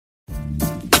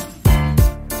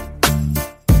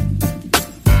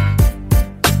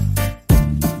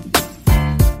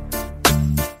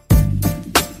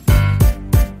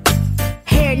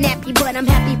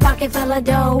Rockefeller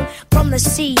dough. From the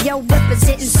CEO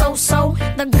representing so-so.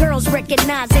 The girls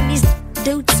recognizing these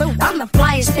do too. I'm the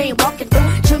flyest thing walking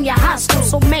through junior high school.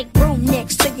 So make room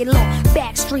next to your little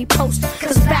backstreet poster.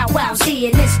 Cause Bow Wow's here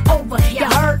and it's over. You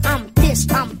heard? I'm this,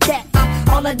 I'm that, I'm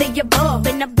all of the above.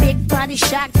 In a big body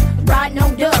shot, riding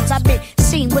on dubs. I've been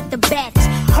seen with the baddest,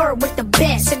 heard with the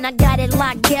best. And I got it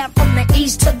locked down from the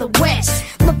east to the west.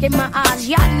 Look in my eyes,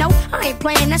 y'all know I ain't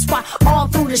playing. That's why all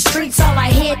through the streets all I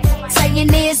hear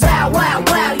saying is Bow Wow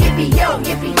Wow, yippee yo,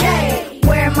 yippee yay.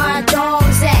 Where my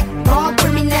dogs at? Walk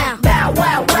with me now. Bow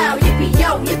Wow Wow, yippee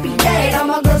yo, yippee yay. All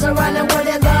my girls around the world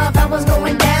that love how was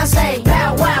going down. Say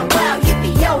Bow Wow Wow,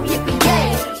 yippee yo, yippee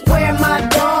yay. Where my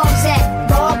dogs at?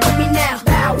 Walk with me now.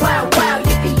 Bow Wow Wow,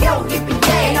 yippee yo, yippee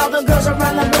yay. And all the girls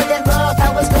around the world that love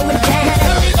how was going down.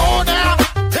 Here we go now.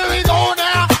 Here we go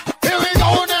now. Here we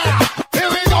go now. Here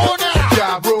we go now.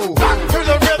 Ja Rule. Rock to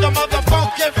the rhythm of the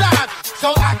funky vibe,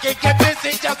 so I can get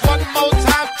busy just one more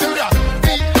time to the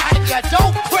beat. And you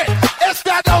don't quit. It's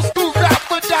that old school rap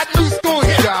with that new school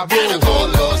hit. Ja Rule. And it go a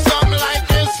little something like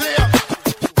this here.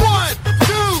 1,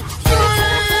 2, 3.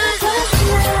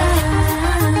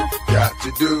 Got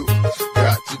to do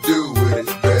with it,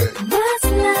 babe. What's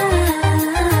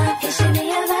love? It should be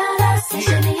about us. It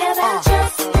should be about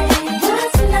just me.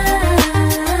 What's love?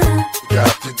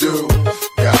 Got to do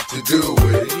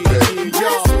with it, babe.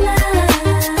 What's love?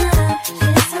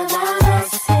 It's about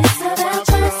us. It's about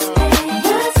just me.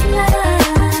 What's love?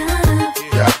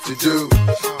 Got to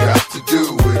do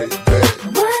with it, babe.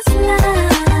 What's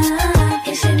love?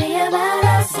 It should be about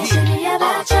us. It should be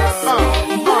about just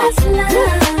me. What's love?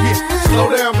 Slow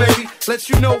down, baby. Let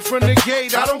you know from the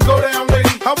gate, I don't go down,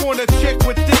 lady. I want a chick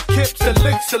with thick hips and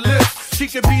licks her lips. She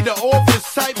could be the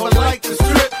office type, but like the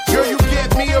strip. Girl, you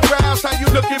get me aroused, how you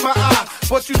look in my eye.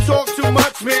 But you talk too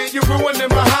much, man, you're ruining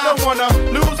my high. I don't wanna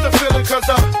lose the feeling, cause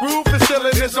the roof is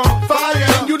ceiling is on fire.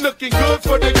 And you looking good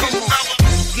for the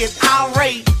Get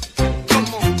irate,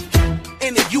 come on,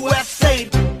 in the USA.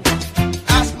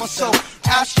 Ask myself,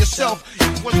 ask yourself,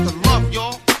 what's the love,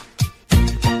 y'all?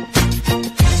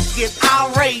 Get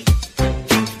irate,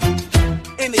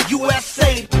 in the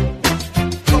USA.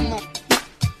 Come on,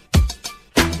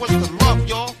 what's the love,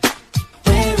 y'all?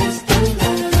 Where is the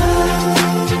love?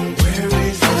 Where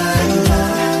is the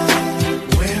love?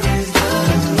 Where is the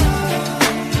love?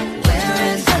 Where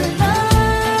is the love?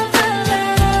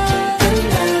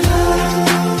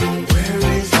 Where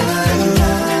is the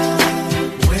love?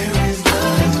 Where is the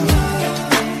love?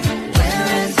 Where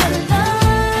is the love?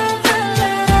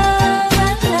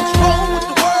 What's wrong with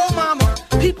the world, mama?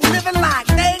 People living like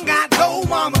they ain't got no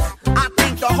mamas. I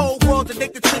think the whole world's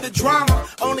addicted to the drama,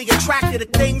 only attracted to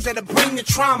things that'll bring the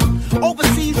trauma.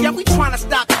 Overseas, yeah, we trying to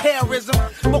stop terrorism,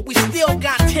 but we still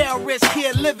got terrorists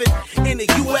here living in the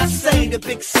USA, the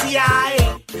big CIA,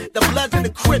 the Bloods and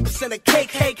the Crips and the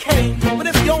KKK. But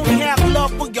if you only have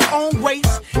love for your own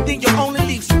race, then you only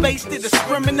leave space to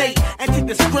discriminate, and to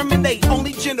discriminate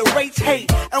only generates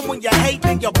hate. And when you hate,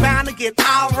 then you're bound to get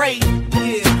irate.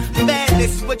 Yeah,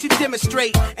 madness is what you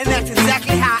demonstrate, and that's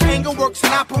exactly how anger works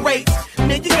and operates.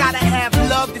 Man, you gotta have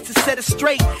love just to set it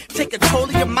straight. Take control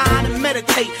of your mind and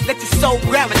meditate. Let your soul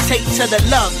gravitate to the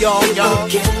love, y'all. People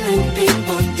killing,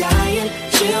 people dying,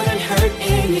 children hurt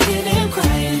and you hear them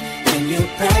crying. When you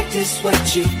practice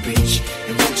what you preach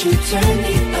and what you turn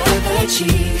the other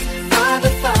cheek.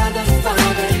 Father, Father,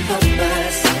 Father, help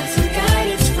us. Send some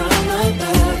guidance from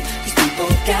above. These people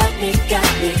got me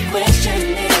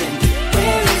questioning.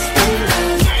 Where is the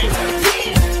love?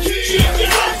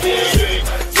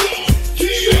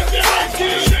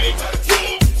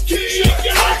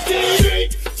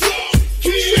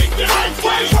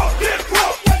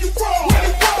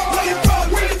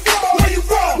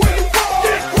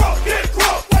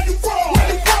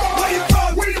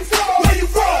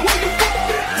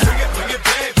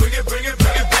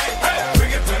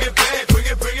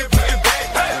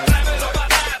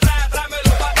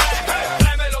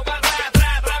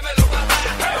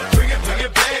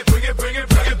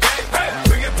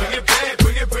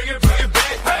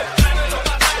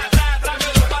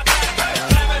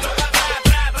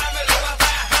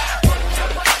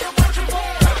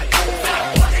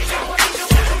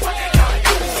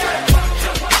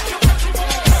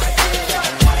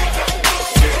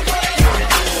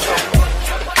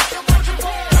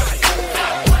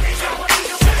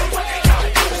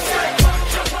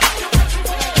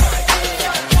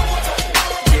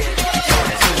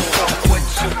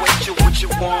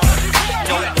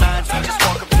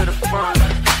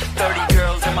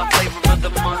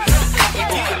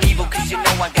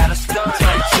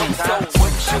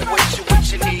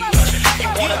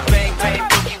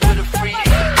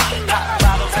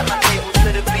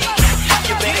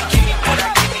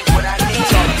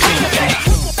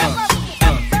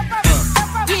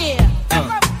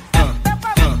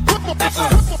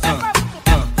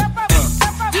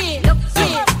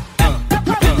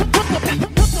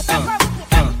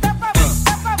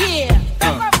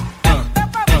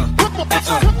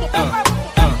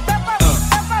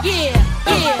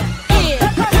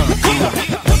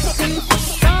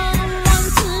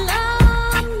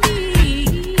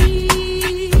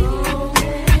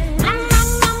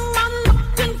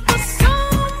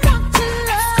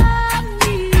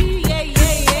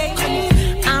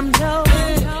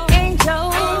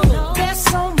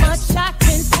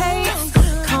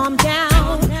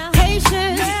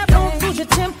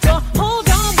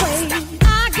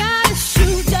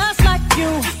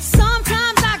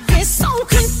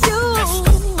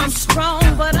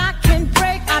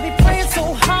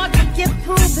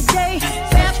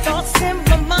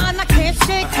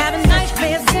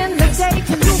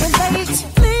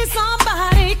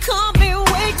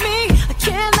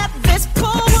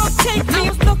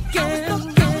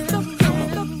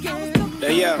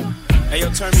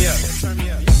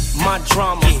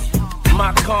 drama,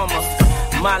 my karma,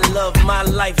 my love, my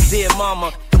life, dear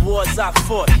mama. The wars I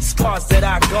fought, scars that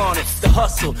I garnered. The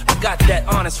hustle, I got that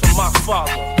honest from my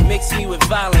father. Mix me with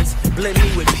violence, blend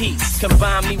me with peace.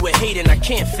 Combine me with hate and I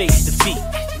can't face defeat.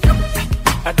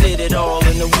 I did it all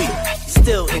in a week,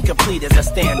 still incomplete as I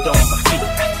stand on my feet.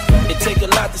 It take a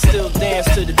lot to still dance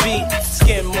to the beat.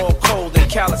 Skin more cold than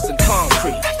callous and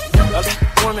concrete. A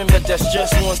woman, but that's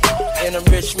just one in a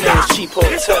rich man's cheap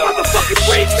hotel.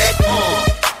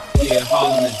 Yeah,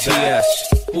 Harlem and TS.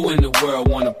 Who in the world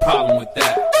want a problem with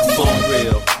that? Come on,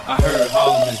 real. I heard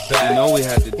Harlem is bad. You know we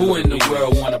had to do Who in the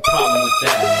world want a problem with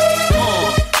that?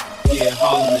 Yeah,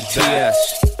 Harlem and TS.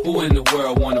 Who in the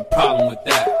world want a problem with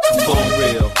that? Come on,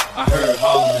 real. I heard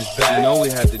Harlem is bad. You know we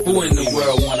had to do Who in the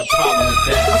world want a problem with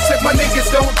that? I said my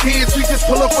niggas don't kids, we just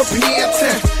pull up a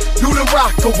PN10. Do the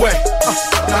rock away.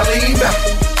 Now lean back,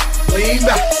 lean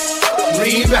back,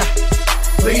 lean back.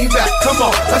 Lean back, come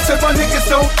on. I said my niggas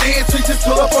don't dance, we just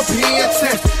pull up a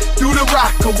PN10. Do the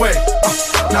rock away.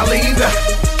 Now lean back,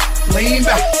 lean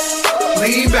back,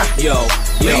 lean back. Yo,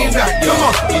 lean back, come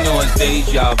on. You know it's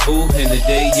deja vu, and the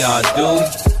day y'all do,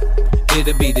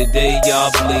 it'll be the day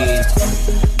y'all bleed.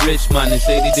 Rich minus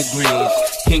 80 degrees.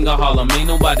 King of Harlem, ain't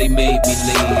nobody made me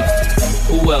leave.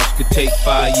 Who else could take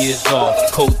 5 years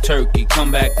off? Cold turkey, come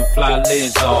back and fly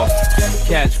lids off.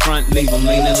 Catch front, leave them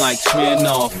leaning like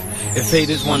Smirnoff. If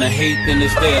haters wanna hate, then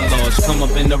it's their loss. Come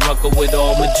up in the rucker with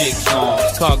all my jigs on.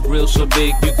 Car grill so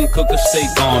big, you can cook a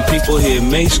steak on. People hear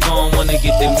Mace gone, wanna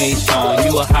get their Mace on.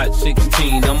 You a hot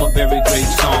 16, I'm a very great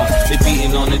song. They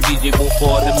beating on the DJ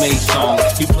before the Mace song.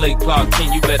 You play Clark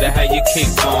Kent, you better have your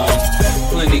kick on.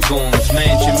 Plenty goons,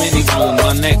 mansion, mini room,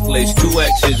 my necklace, 2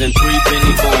 X's and 3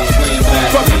 penny goons. Lean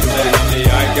back, lean back.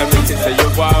 I got me to say you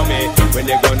want me. When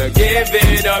you gonna give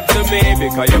it up to me?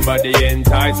 Because your body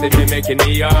enticing me, making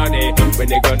me honey. When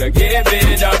you gonna give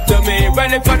it up to me?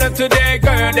 Well, if I not today,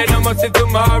 girl, then I must see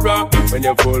tomorrow. When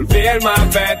you fulfill my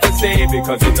fantasy,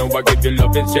 because you know I give you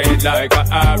love straight like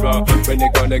an arrow. When you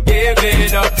gonna give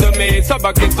it up to me? So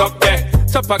back it up there,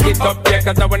 so pack it up there.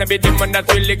 Cause I wanna be the man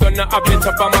that's really gonna up it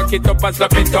up and mock it up and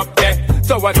slap it up there.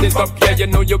 So what is up, yeah? You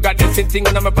know you got this thing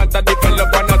and I'm about to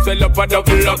develop and I swell up and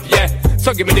double up, yeah.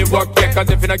 So give me the work, yeah. Cause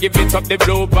if you not give it up, the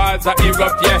blue bars are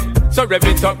erupt, yeah. So rev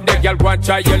it up, there, girl, go and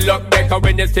try your luck, there. Cause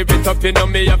when you stir it up, you know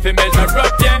me have to measure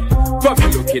up, yeah. Fuck you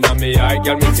looking at me, I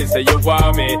girl, me say you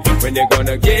want me. When you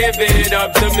gonna give it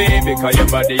up to me? Because your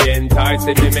body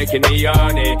enticing me, making me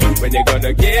honey. When you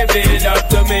gonna give it up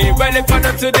to me? Well, if I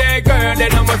not today, girl,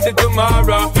 then I must see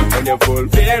tomorrow. When you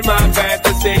fulfill my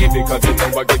fantasy, because you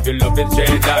know I give you love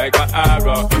straight like an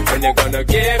arrow. When you gonna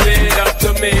give it up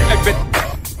to me?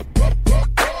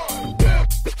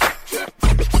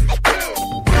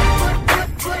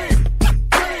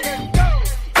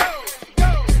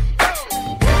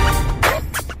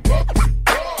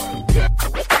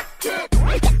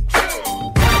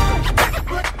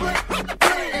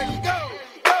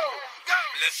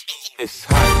 It's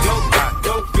hot,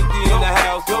 go 50 in the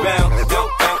house, bounce,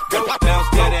 go, bounce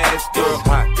that ass, girl,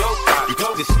 hot,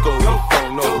 go, disco,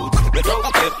 phone, no, let's go, it's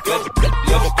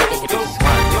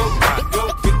hot, go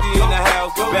 50 in the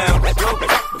house, bounce, go,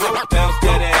 bounce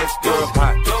that ass, girl,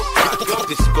 hot, go,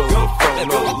 disco, phone,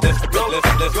 no,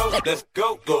 let's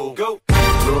go, go.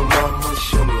 Little mama,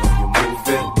 show me how you move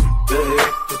it. Go ahead,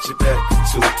 put your back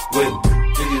into it.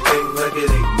 Do your thing like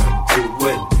it ain't nothing to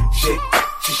it.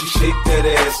 Shake that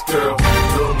ass, girl.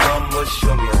 Little mama,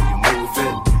 show me how you move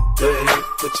it. Go ahead,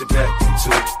 put your back into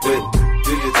it.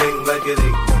 Do your thing like it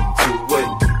ain't nothing to it.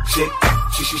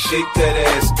 Shake that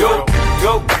ass, girl.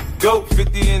 Go,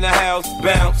 50 in the house,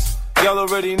 bounce. Y'all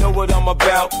already know what I'm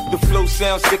about. The flow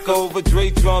sounds sicker over Dre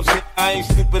drums. I ain't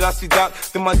stupid, I see Doc,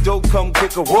 then my dough come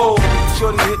quicker. Whoa,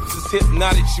 shorty hips is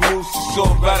hypnotic, she moves, she's so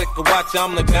erotic. Watch,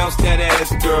 I'm gonna bounce that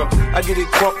ass, girl. I get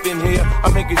it crump in here, I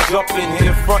make it jump in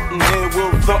here, front in here,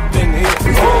 we'll thump in here.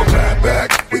 We gon' clap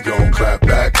back, we gon' clap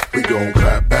back, we gon'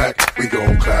 clap back, we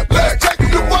gon' clap back. We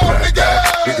gon' clap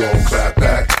back, we gon' clap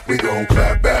back, we gon'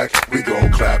 clap back, we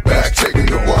gon' clap back. Take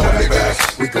it on,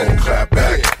 niggas. We gon' clap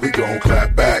back, we gon'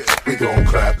 clap back. We gon'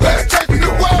 clap back, we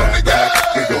gon' clap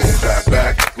back, we gon' clap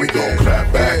back, we gon'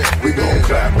 clap back, we gon'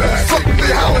 clap back. Fuck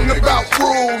they howling about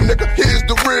rule, nigga, here's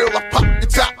the real. I pop your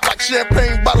top like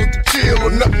champagne bottles to chill or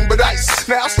nothing but ice.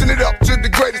 Now I send it up to the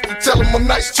greatest to tell them I'm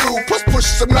nice too. Plus push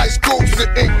some nice grooves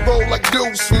that ain't roll like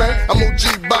deuce, man. I'm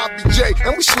OG Bobby J,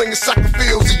 and we slinging soccer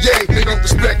fields, yay. They don't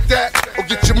respect that, or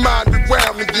get your mind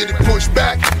around and get it pushed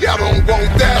back. Y'all don't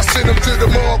want that. I send them to the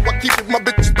mall while keeping my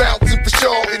bitches bouncing for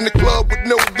sure. In the club with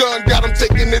no gun, got them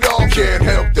taking it off. Can't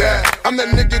help that. I'm that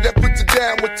nigga that puts it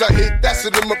down with a hit. That's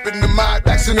it, I'm up in the mind,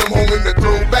 that's it, I'm home in the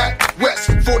throwback. West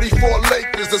 44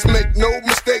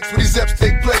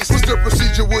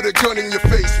 in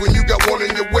your face when you got one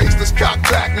in your waist. Let's cock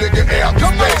back, nigga, out the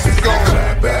space. It's gon'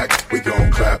 clap back, we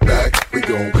gon' clap back, we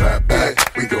gon' clap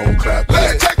back, we gon' clap back.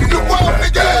 Let's take it to war,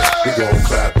 nigga. We gon'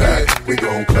 clap back, we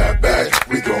gon' clap back,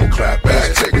 we gon' clap back.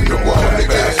 Let's take it to war,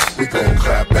 nigga. We gon'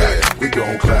 clap back, we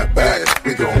gon' clap back,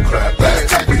 we gon' clap back.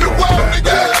 Let's take it to war,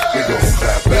 nigga. We gon'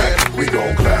 clap back, we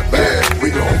gon' clap back, we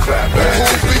gon' clap back.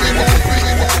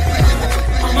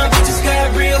 All my bitches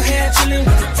got real hair, chillin'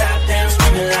 with the top down,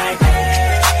 screaming like,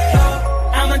 hey,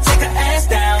 oh. I'ma take her ass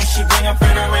down, she bring her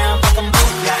friend around, fuck 'em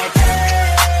both like,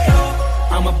 hey,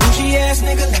 oh. I'm a bougie ass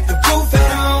nigga, let the roof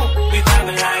at home, we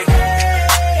vibing like,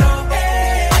 hey, oh,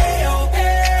 hey, oh,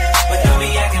 hey. But don't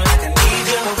be acting like I need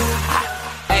you.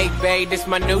 Hey, babe, this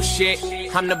my new shit.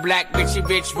 I'm the black bitchy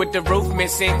bitch with the roof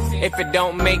missing. If it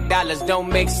don't make dollars, don't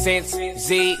make sense.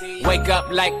 Z, wake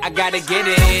up like I gotta get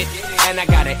it. And I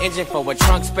got an engine for a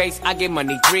trunk space. I get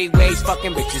money 3 ways,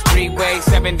 fucking bitches 3 ways.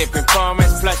 7 different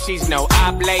formats, plus she's no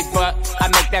oblate. But I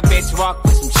make that bitch walk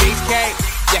with some cheesecake.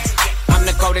 Yeah, I'm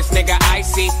the coldest nigga I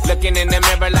see. Looking in the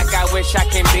mirror like I wish I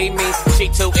can be me. She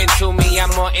too into me, I'm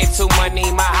more into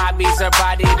money. My hobby's her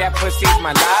body, that pussy's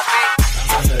my lobby.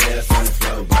 I'm the ass on the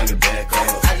floor, bring it back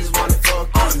up. I just wanna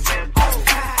fuck on you.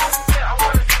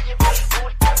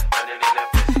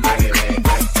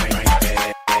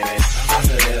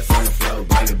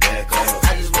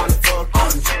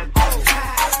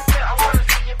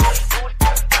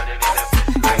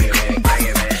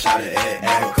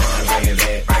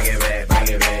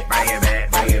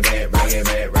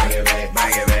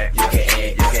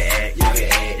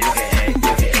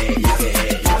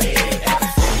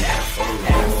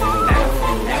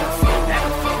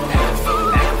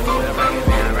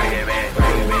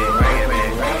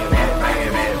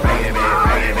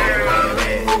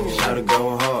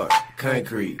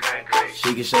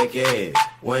 She can shake her ass,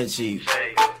 1 cheek,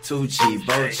 2 cheek,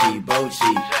 both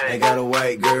cheek. I got a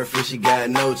white girlfriend, she got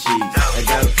no cheeks. I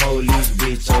got a police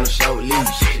bitch on a short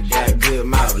leash. She got good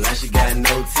mouth, like she got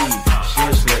no teeth. She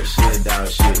a slut, she a dog,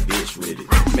 she a bitch with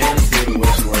it. Man, it's hitting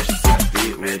when she wants, she took a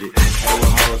bit with it. Hey,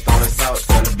 with hoes throwing salt,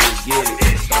 tell the bitch get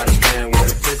it. Started playing with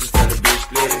the pussy, tell the bitch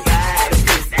split it.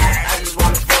 I just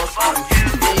wanna fuck on you.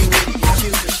 Then you with it, get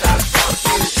cute, the shot,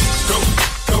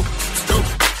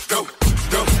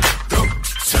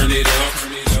 Turn it up.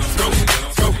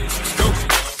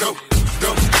 Go.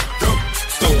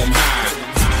 Throw 'em high.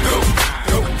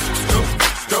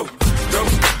 Go.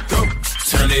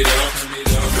 Turn it up.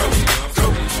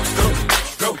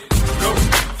 Go.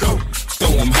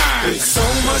 Throw 'em high. There's so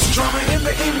much drama in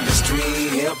the industry.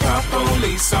 Hip-hop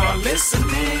police are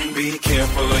listening. Be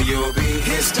careful or you'll be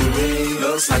history.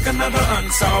 Looks like another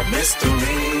unsolved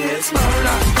mystery. It's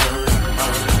murder.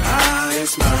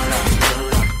 It's murder.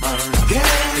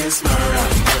 Yeah, it's murder.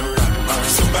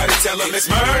 Somebody tell them it's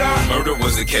murder. Murder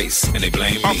was the case, and they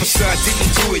blame me. Officer, I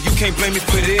didn't do it. You can't blame me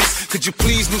for this. Could you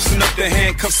please loosen up the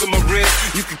handcuffs on my wrist?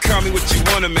 You can call me what you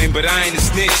wanna, man, but I ain't a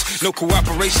snitch. No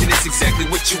cooperation is exactly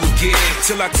what you would get.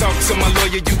 Till I talk to my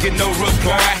lawyer, you get no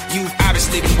reply. You've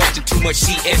obviously been watching too much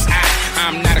CSI.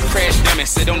 I'm not a crash dummy,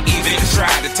 so don't even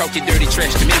try to talk your dirty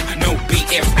trash to me. No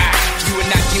BFI. You are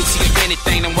not guilty of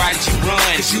anything, then why did you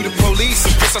run? Cause you the police,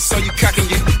 and first I saw you cocking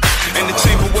your and the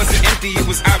chamber wasn't empty, it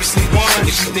was obviously one.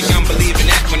 If you think I'm believing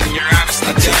that one, then you're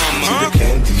obviously dumb. To the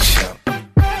candy shop,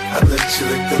 I let you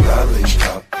lick the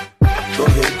lollipop. Go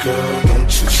ahead, girl,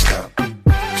 don't you stop.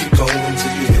 Keep going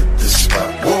till you hit the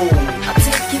spot. Whoa. I'll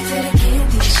take you to the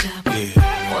candy shop. Yeah.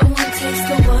 One more taste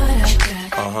of what I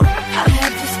got. I'll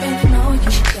have you spending all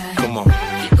you got. Come on.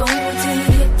 Keep going till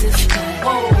you hit the spot.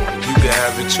 Whoa. You can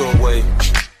have it your way.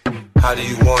 How do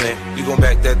you want it? You gon'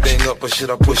 back that thing up or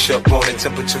should I push up on it?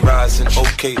 Temperature rising,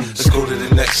 okay, let's go to the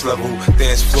next level.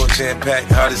 Dance floor jam-packed,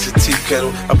 hot as a tea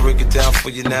kettle. I break it down for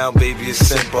you now, baby, it's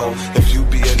simple. If you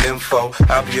be an info,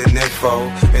 I'll be an info.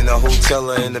 In the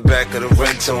hotel or in the back of the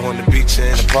rental, on the beach or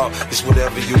in the park, it's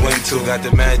whatever you into. Got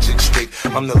the magic stick,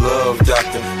 I'm the love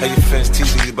doctor. How your friends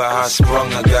teasing you about how I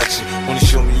sprung, I got you. Wanna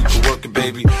show me you can work it,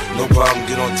 baby? No problem,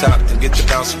 get on top, then get to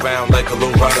bounce around like a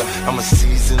low rider. I'm a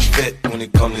seasoned vet when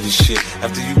it comes to this shit.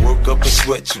 After you work up a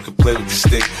sweat, you can play with the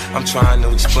stick. I'm trying to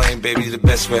explain, baby, the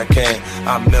best way I can.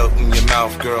 I melt in your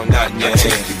mouth, girl, not in your hand. I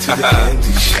take you to the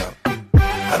candy shop.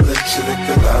 I let you lick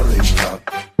the lollipop.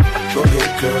 Go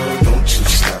ahead, girl, don't you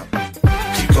stop.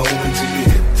 Keep going till you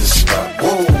hit the spot.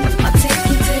 Whoa. I'll take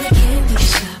you to the candy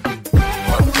shop.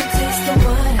 One more taste of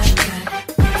what I got.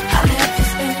 I'll have you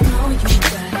spending all you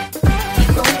got. Keep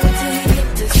going till you hit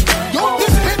the spot. Don't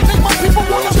this hit make my people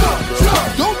wanna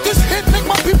Don't this hit make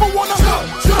my people wanna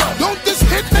Don't this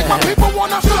hit make my people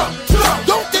wanna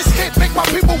Don't this hit make my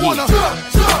people wanna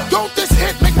Don't this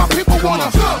hit make my people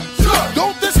wanna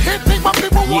Don't this hit make my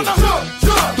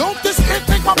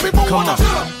Come on.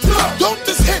 Don't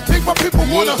this hit make my people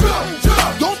wanna.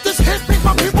 Don't this hit make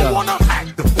my people wanna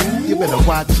act the fool. You better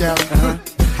watch out.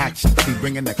 Hot shit be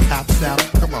bringing the cops out.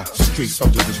 Come on, street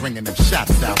soldiers is ringing them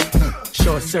shots out.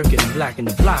 Short circuit and blacking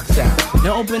the blocks out.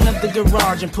 Now open up the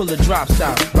garage and pull the drops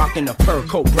out. Rocking the fur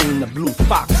coat, bringing the blue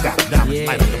fox out. Diamonds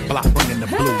light on the block, bringing the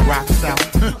blue rocks out.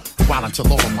 While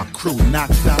until all of my crew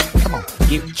knocks out. Come on,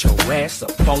 get your ass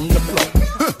up on the floor.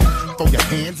 Throw your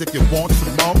hands if you want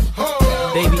some more.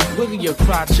 Baby, wiggle your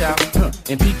crotch out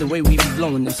and peep the way we be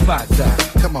blowing them spots out.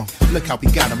 Come on, look how we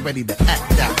got them ready to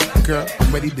act out. Girl,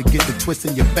 I'm ready to get the twist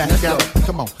in your back. Let's out. Go.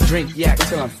 Come on, drink yak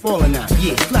till I'm falling out.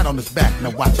 Yeah, flat on his back. Now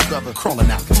watch your brother crawling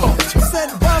out. Talk to him.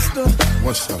 Said Buster,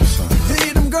 what's up, son?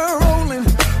 See them girl rolling,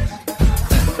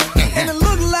 and it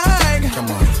look like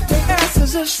come on, their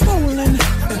asses are swollen. And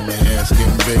their ass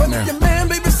getting big but now. If your man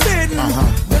baby sitting,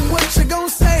 then what you gon'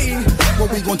 say? What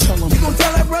we gon' tell him? You gon'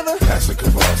 tell that brother? That's a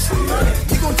Kavasi.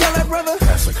 You gon' tell that brother?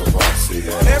 That's a Kavasi.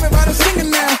 Everybody singing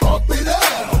now. Bump it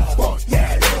up, bump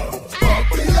that up,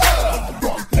 bump it up,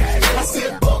 bump that up. I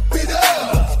said bump it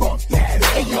up, bump that up.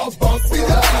 Hey, y'all bump it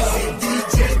up. I said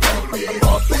DJ bump it up,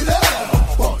 bump it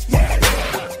up, bump that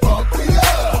up, bump it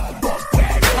up, bump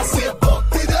that up. I said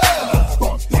bump it up,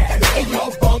 bump that up. Hey,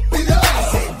 y'all bump it up. I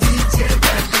said DJ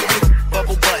bump it up.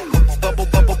 Bubble butt, bubble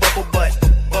bubble bubble butt,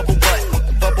 bubble butt,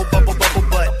 bubble bubble bubble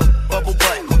butt, bubble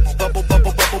butt, bubble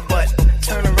bubble bubble butt.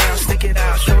 Turn around, stick it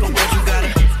out, show the world you got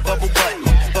it. Bubble butt,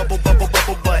 bubble bubble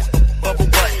bubble butt, bubble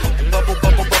butt, bubble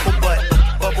bubble bubble butt,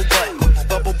 bubble butt,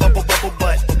 bubble bubble bubble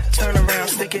butt. Turn around,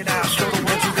 stick it out, show the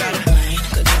world you got it.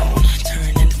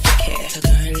 Turn in the cat, a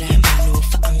girl like me know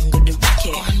for under the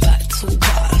wicket. One back, two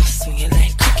ball, swing it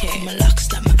like cricket. My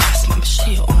locks like my ass, my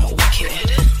shit on my wicked.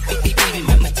 Baby,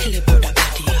 make my tell you about that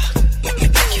body, make me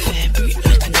make you vibrate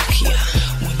like a Nokia.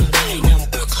 When you whine and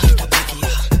broke off the body,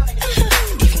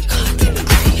 even caught in the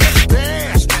eye.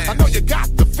 Dance, I know you got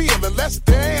the feeling. Let's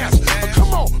dance.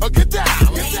 Come on, get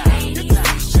down, get down, get down.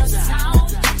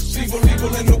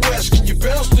 People in the West, can you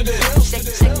bounce to this?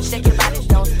 Shake your body,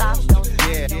 don't stop.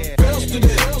 Yeah. Bounce to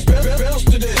this, bounce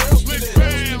to this.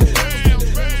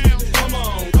 Come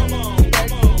on, come on,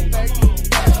 come on.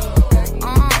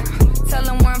 Tell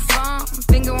them where I'm from.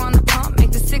 Finger on the pump,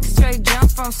 make the 6 straight jump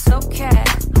from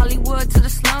SoCal. Hollywood to the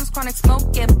slums, chronic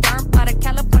smoke, get burnt by the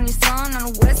California sun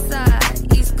on the west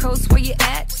side. East Coast, where you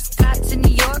at? Just got to New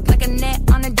York like a net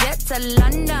on a jet to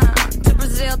London. To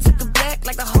Brazil, took it back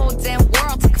like the whole damn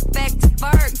world took it back to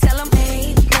Ferg. Tell them,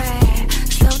 hey, back,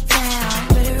 slow down.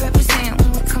 Better represent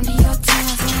when we come to your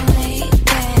town. So lay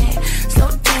back, slow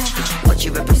down. What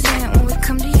you represent when we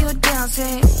come to your town?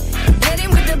 Say, get in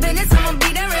with the business, I'ma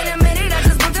be there in a minute. I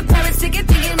just booked a Paris ticket,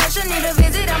 thinking I should need a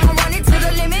visit. I'ma run it to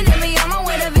the limit, and me on my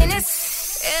way to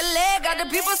Venice. LA got the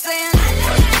people saying,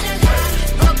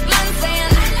 Brooklyn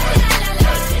saying,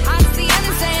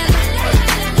 Ocean saying,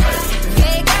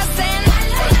 Vegas saying,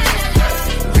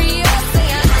 Rio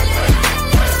saying,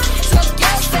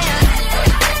 Tokyo saying,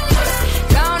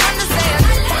 Down Under saying,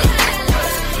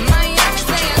 Miami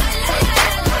saying,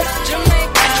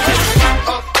 Jamaica.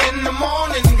 Up in the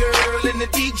morning, girl, and the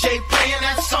DJ playing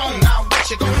that song. Now what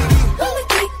you gonna do?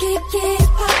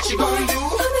 What you gonna do?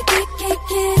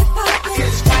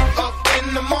 It's up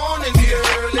in the morning,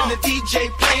 girl, and the DJ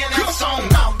playing that song.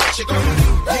 Now what you gonna do?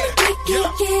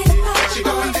 What you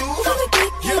gonna do?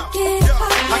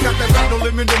 I got that ride no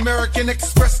limit American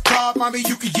Express card, mommy,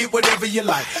 you can get whatever you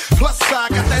like. Plus I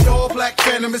got that all black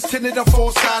Phantom, it's tinted on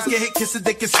 4 sides. Get hit, kiss it,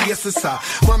 they can see us inside.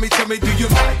 Mommy, tell me, do you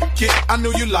like it? I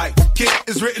know you like it.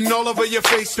 It's written all over your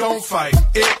face, don't fight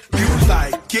it. You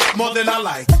like it more than I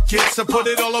like it, so put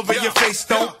it all over your face,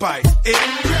 don't bite it.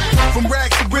 From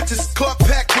rags to riches, club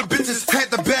packed with bitches. Had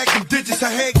the bag and digits, her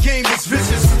head game was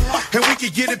vicious. And we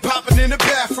could get it poppin' in the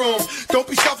bathroom. Don't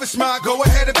be selfish, ma, go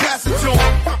ahead and pass it to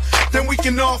him. Then we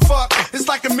can all fuck. It's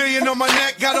like $1 million on my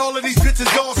neck, got all of these bitches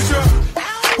all shook.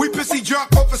 We pissy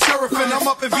drunk off of surfing. I'm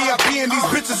up in VIP and these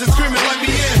bitches are screaming, let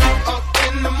me in. Up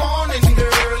in the morning,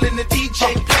 girl, and the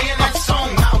DJ playing that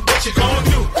song. Now what you gonna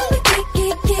do?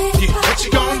 Yeah, what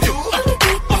you gonna do?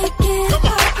 Come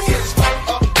on. It's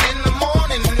up in the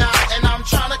morning now, and I'm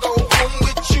trying to go home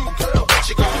with you, girl. What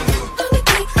you gonna do?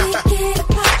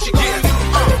 What you gonna do?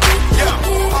 Yeah.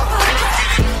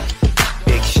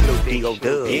 Big Snoop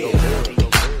D-O-Dub,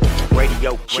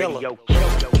 radio killer.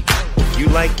 You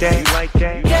like that? You like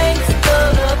that?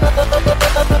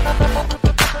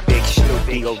 Big Snoop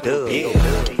D-O-Dub,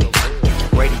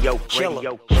 radio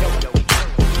killer.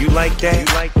 You like that? You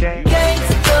like that?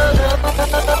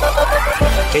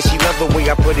 And she love the way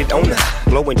I put it on her.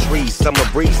 Blowing trees, summer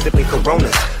breeze, sipping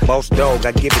Coronas. Boss dog,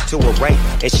 I give it to her right,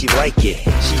 and she like it.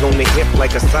 She on the hip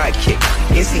like a sidekick.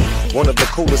 Is he one of the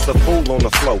coolest, a fool on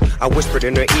the flow? I whispered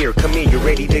in her ear, come here, you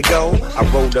ready to go? I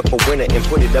rolled up a winner and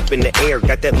put it up in the air.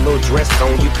 Got that little dress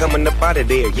on, you coming up out of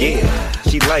there, yeah.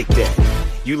 She like that.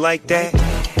 You like that?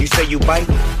 You say you bite?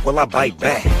 Well, I bite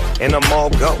back, and I'm all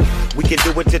go. We can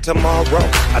do it till tomorrow.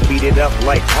 I beat it up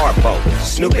like Harpo.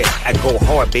 Snoop it, I go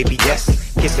hard, baby, yes.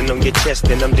 Kissing on your chest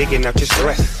and I'm digging out your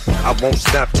stress. I won't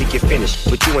stop till you finish,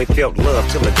 but you ain't felt love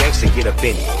till a gangster get up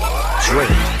in it.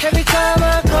 Drink. Every time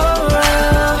I go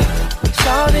around,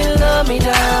 shawty love me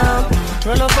down.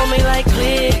 Run up on me like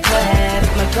click clack.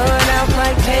 My gun out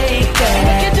like take that.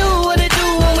 Make it do what it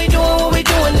do when we doing what we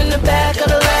doing in the back of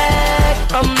the lag.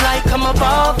 I'm like, I'm a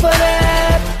ball for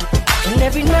that. And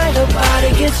every night her body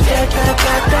gets jacked. I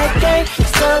got that gang,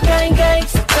 still gang, gang,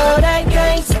 still that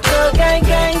gang, still gang,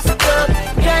 gang, still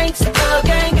gang, still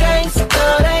gang, gang,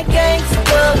 still that gang,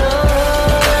 still.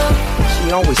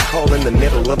 She always call in the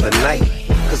middle of the night.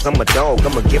 Cause I'm a dog,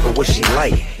 I'ma give her what she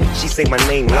like. She say my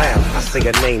name loud, I say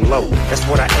her name low. That's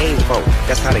what I aim for,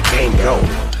 that's how the game go.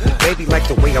 Baby like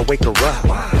the way I wake her up.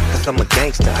 Cause I'm a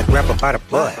gangster, I grab her by the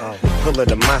butt. Pull her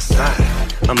to my side,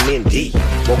 I'm in deep.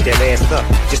 Woke that ass up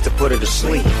just to put her to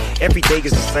sleep. Every day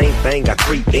is the same thing, I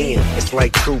creep in. It's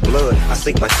like true blood, I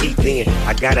sink my teeth in.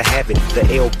 I gotta have it, the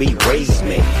LB raised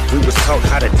me. We was taught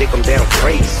how to dig them down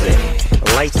crazy.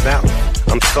 Lights out,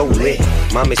 I'm so lit.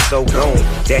 Mom is so gone,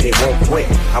 daddy won't quit.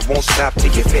 I won't stop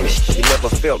till you finish. You never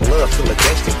felt love till a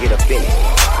gangster get up in it.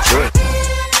 Drink.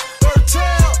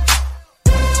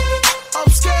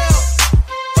 Upscale,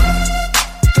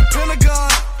 the Pentagon.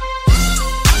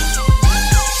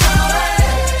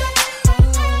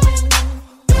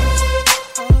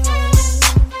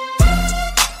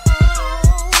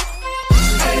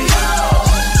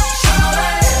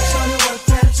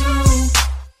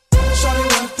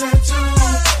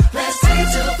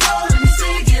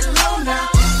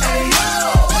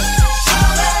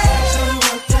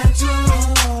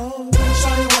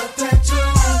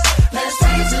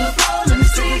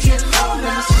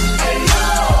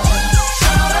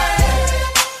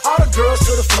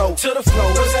 To the flow,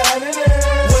 what's happening?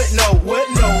 What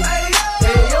no?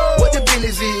 What the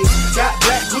business is? Got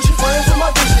black Gucci frames where my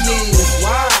vision is.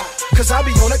 Why? Cause I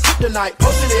be on a kick tonight,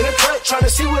 posted in a cut, trying to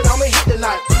see what I'ma hit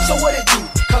tonight. So what it do?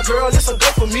 Cause girl, it's a go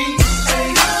for me.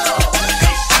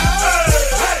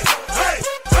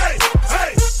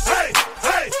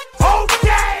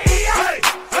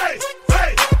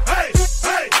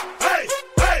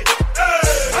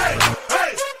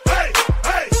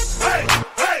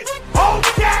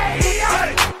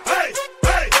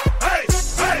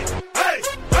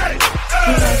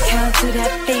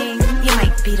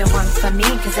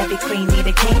 Cause every queen need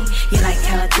a king. You like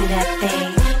how I do that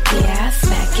thing? Yeah,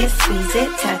 smack it, squeeze it,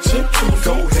 touch it, tease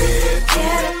Go it. ahead,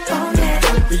 Get up on that.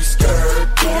 don't be scared.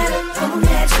 Get up on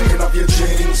that. Taking off your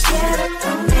jeans. Get up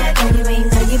on that. And you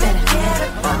ain't know you better get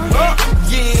up on that.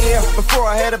 Yeah, before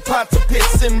I had a pot to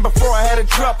piss in, before I had a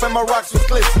drop and my rocks was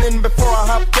glistening, before I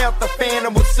hopped out the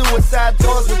Phantom with suicide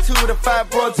doors with 2 to 5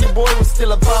 broads, your boy was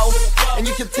still a boss. And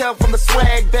you can tell from the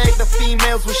swag bag, the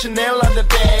females with Chanel on the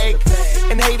bag.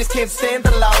 And haters can't stand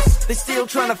the loss, they still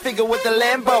trying to figure what the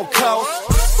Lambo costs.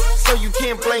 So you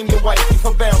can't blame your wifey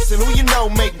for bouncing, who you know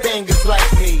make bangers like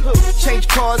me. Change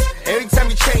cars every time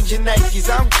you change your Nikes,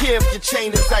 I don't care if your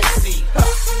chain is icy.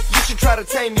 You should try to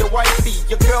tame your wifey,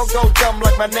 your girl go dumb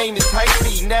like my name is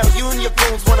Hypey. Now you and your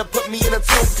goons wanna put me in a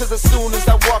tomb, cause as soon as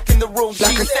I walk in the room, she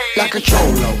says like a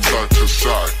cholo, side to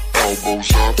side,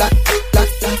 elbows up,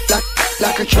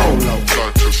 like a cholo,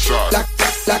 side to side,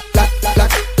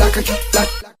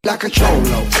 like a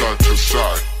cholo, side to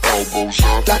side, elbows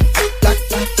up,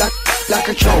 like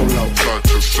a cholo, side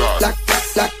to side,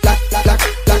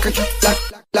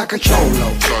 like a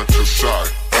cholo, side to side,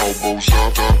 elbows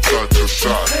up, side to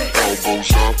side,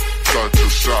 elbows up, side to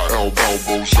side,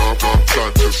 elbows up,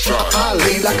 side to side. I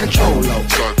lean like a cholo,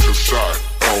 side to side,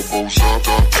 elbows up,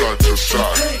 side to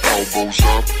side, elbows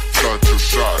up, side to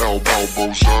side,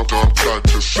 elbows up, side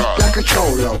to side. like a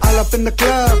cholo. All up in the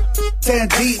club, 10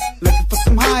 deep, looking for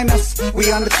some highness.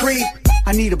 We on the creep.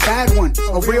 I need a bad one,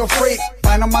 a real freak.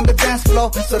 Find 'em on the dance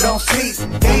floor, so don't sleep.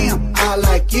 Damn, I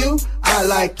like you,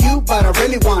 but I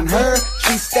really want her.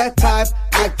 She's that type,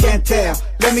 I can't tell.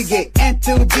 Let me get in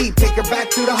too deep, take her back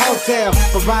to the hotel.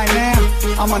 But right now,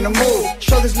 I'm on the move.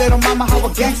 Show this little mama how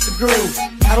a gangster groove.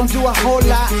 I don't do a whole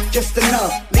lot, just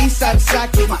enough. Lean side to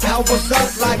side, keep my elbows up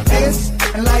like this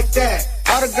and like that.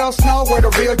 All the girls know where the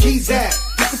real G's at.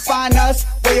 You can find us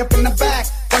way up in the back.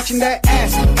 Why watching that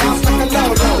ass, bounce like a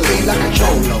low-low, lean like a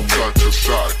cholo. Side to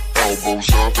side, elbows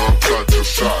up, side to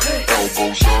side,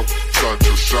 elbows up, side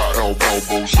to side,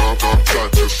 elbows up,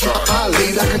 side to side. I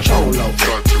lean like a cholo.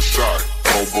 Side to side,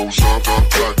 elbows up,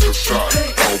 side to side,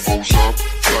 elbows up,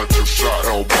 side to side,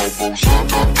 elbows up,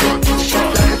 side to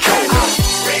side. Like a cholo.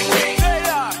 Ring ring.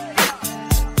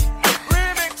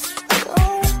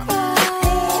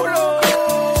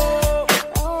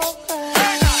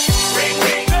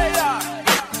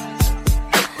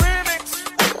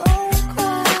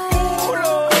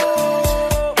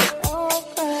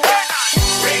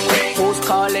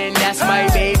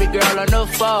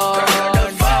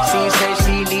 She said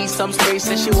she needs some space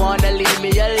and she wanna leave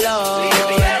me alone.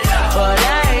 But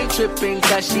I ain't tripping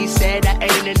cause she said I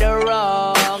ain't in the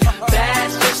wrong.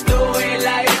 That's just the way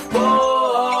life goes.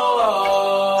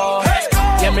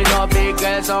 Yeah, me know big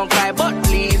girls don't cry, but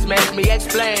please make me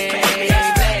explain.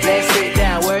 Let's sit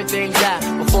down, work things out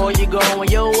before you go on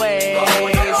your way.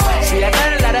 See, I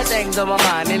got a lot of things on my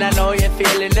mind and I know you're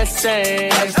feeling the same.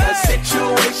 The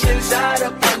situation's out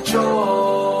of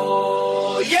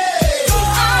control. Yeah.